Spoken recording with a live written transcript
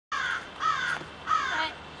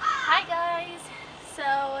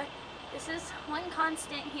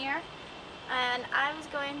OneConstantt here, and I was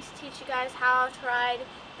going to teach you guys how to ride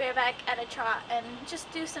bareback at a trot and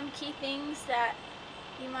just do some key things that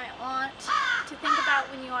you might want to think about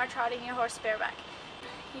when you are trotting your horse bareback.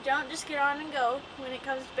 You don't just get on and go when it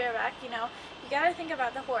comes to bareback, you gotta think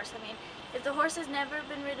about the horse. I mean, if the horse has never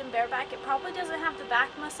been ridden bareback, it probably doesn't have the back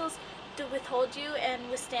muscles to withhold you and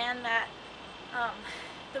withstand that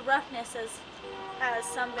the roughness as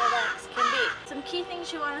some barebacks can be. Some key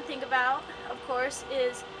things you want to think about, of course,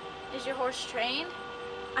 is your horse trained?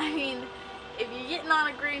 I mean, if you're getting on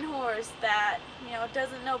a green horse that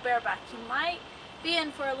doesn't know bareback, you might be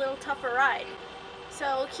in for a little tougher ride.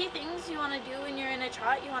 So key things you want to do when you're in a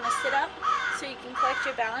trot, you want to sit up so you can collect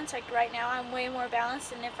your balance. Like right now I'm way more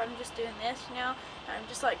balanced than if I'm just doing this, I'm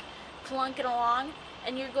just like plunking along.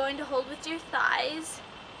 And you're going to hold with your thighs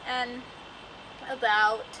and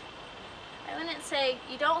about, I wouldn't say,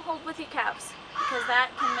 you don't hold with your calves because that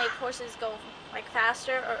can make horses go like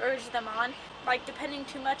faster or urge them on. Like depending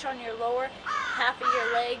too much on your lower half of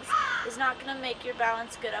your legs is not going to make your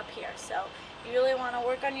balance good up here. So you really want to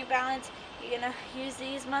work on your balance. You're going to use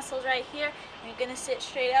these muscles right here and you're going to sit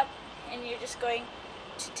straight up and you're just going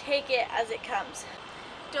to take it as it comes.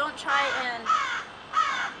 Don't try and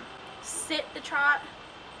sit the trot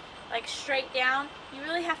like straight down. You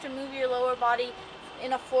really have to move your lower body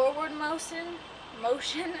in a forward motion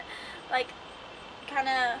like kind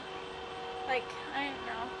of like, I don't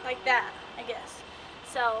know, like that, I guess.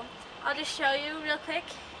 So I'll just show you real quick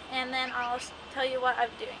and then I'll tell you what I'm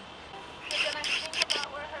doing. You're going to think about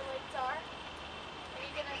where her legs are, and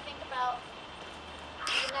you're going to think about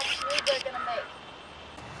the next move they're going to make.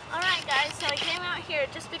 Alright guys, so I came out here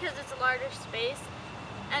just because it's a larger space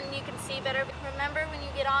and you can see better. Remember, when you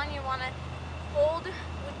get on, you want to hold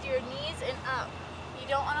with your knees and up. You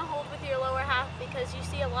don't want to hold with your lower half because you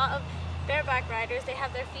see a lot of bareback riders, they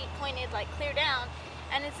have their feet pointed like clear down,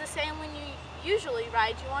 and it's the same when you usually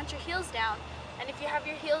ride. You want your heels down, and if you have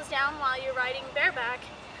your heels down while you're riding bareback,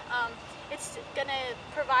 it's going to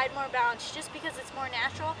provide more balance just because it's more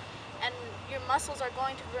natural, and your muscles are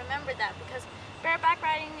going to remember that because bareback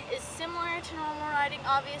riding is similar to normal riding,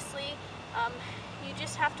 obviously. You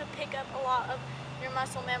just have to pick up a lot of your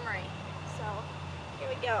muscle memory. So here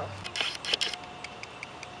we go.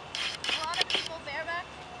 A lot of people bareback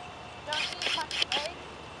don't use much leg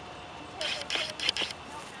until they really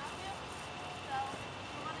know how to. So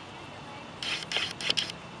you want to use your leg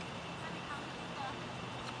when it comes to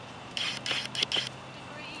the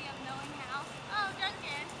degree of knowing how. Oh,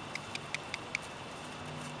 Duncan!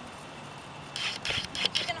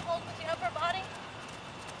 You're going to hold with your upper body,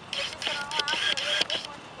 which is going to allow for a little bit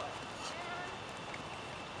more support.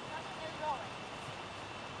 Nothing is rolling.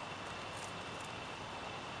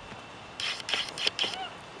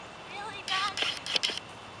 Really, Dad?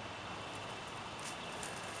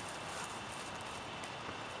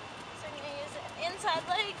 So I'm going to use an inside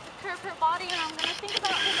leg to curve her body, and I'm going to think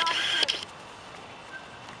about her body curving.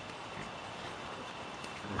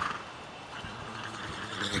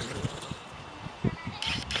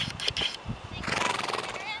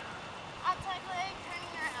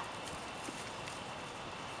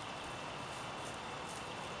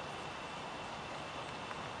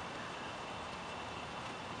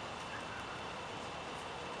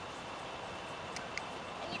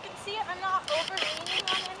 See, I'm not over-leaning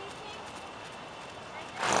on anything.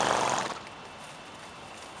 Right now.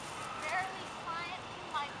 Barely planting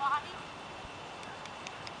my body.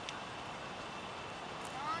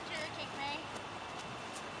 Don't jerk kick me.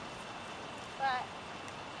 But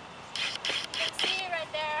you can see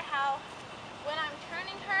right there how when I'm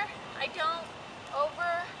turning her, I don't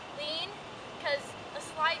over-lean because a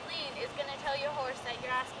slight lean is going to tell your horse that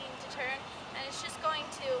you're asking to turn, and it's just going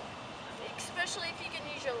to, especially if you can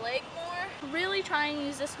use your leg more. Really try and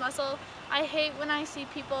use this muscle. I hate when I see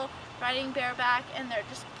people riding bareback and they're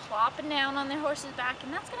just plopping down on their horse's back,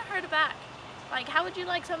 and that's gonna hurt a back. Like, how would you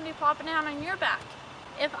like somebody plopping down on your back?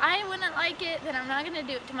 If I wouldn't like it, then I'm not gonna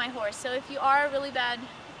do it to my horse. So if you are a really bad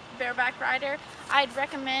bareback rider, I'd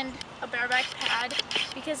recommend a bareback pad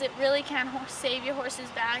because it really can save your horse's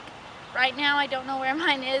back. Right now I don't know where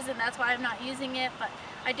mine is, and that's why I'm not using it, but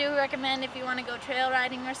I do recommend if you want to go trail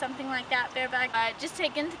riding or something like that bareback, just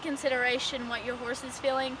take into consideration what your horse is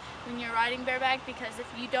feeling when you're riding bareback, because if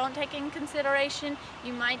you don't take in consideration,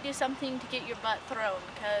 you might do something to get your butt thrown,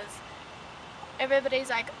 because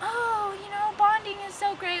everybody's like, oh, bonding is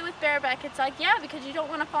so great with bareback. It's like, yeah, because you don't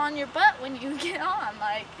want to fall on your butt when you get on,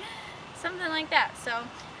 like something like that. So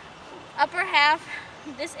upper half,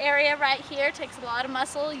 this area right here takes a lot of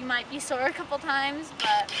muscle. You might be sore a couple times,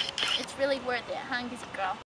 but it's really worth it, huh, Gizzy girl?